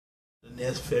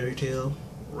next fairy tale,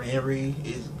 Wendy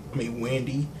is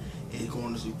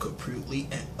going to completely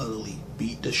and utterly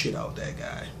beat the shit out of that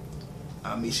guy.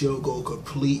 I mean, she'll go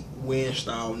complete Wen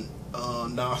style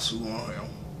Nasu on him.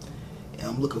 And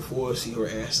I'm looking forward to see her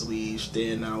actually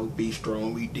stand out, be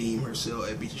strong, redeem herself,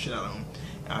 and beat the shit out of him.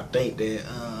 And I think that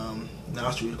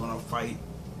Nasu is going to fight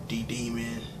the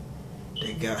demon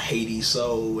that got Hades'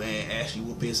 soul and actually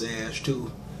whoop his ass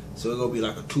too. So it's going to be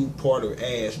like a two-parter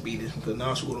ass beating because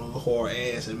Nasu going on the hard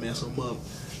ass and mess him up.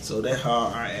 So that's how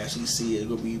I actually see it. It's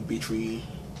going to be between,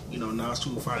 you know,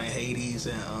 Nasu fighting Hades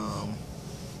and,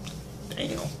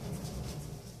 damn.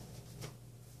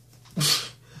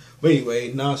 But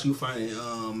anyway, Nasu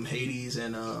fighting Hades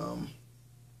and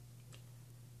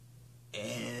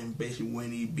basically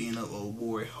Wendy being up a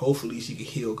war. Hopefully she can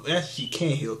heal. Actually, she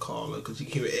can't heal Carla because she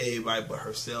can heal everybody but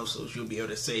herself, so she'll be able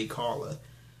to save Carla.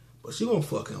 But she gonna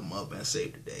fuck him up and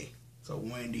save the day. So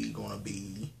Wendy gonna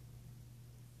be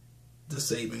the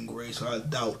saving grace. So I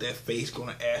doubt that face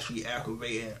gonna actually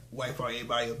activate and wipe out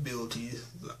everybody's abilities.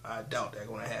 I doubt that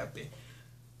gonna happen.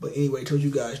 But anyway, what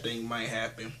you guys think might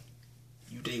happen?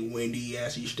 You think Wendy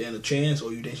actually stand a chance,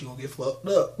 or you think she gonna get fucked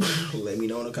up? Let me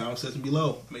know in the comment section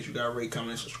below. Make sure you guys rate,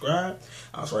 comment, and subscribe.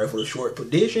 I'm sorry for the short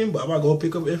prediction, but I'm about to go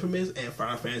pick up Infamous and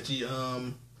Final Fantasy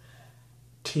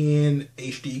 10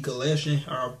 HD collection.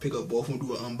 I'll pick up both of them,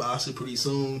 do an unboxing pretty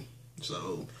soon.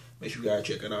 So make sure you guys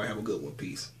check it out. Have a good one.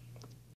 Peace.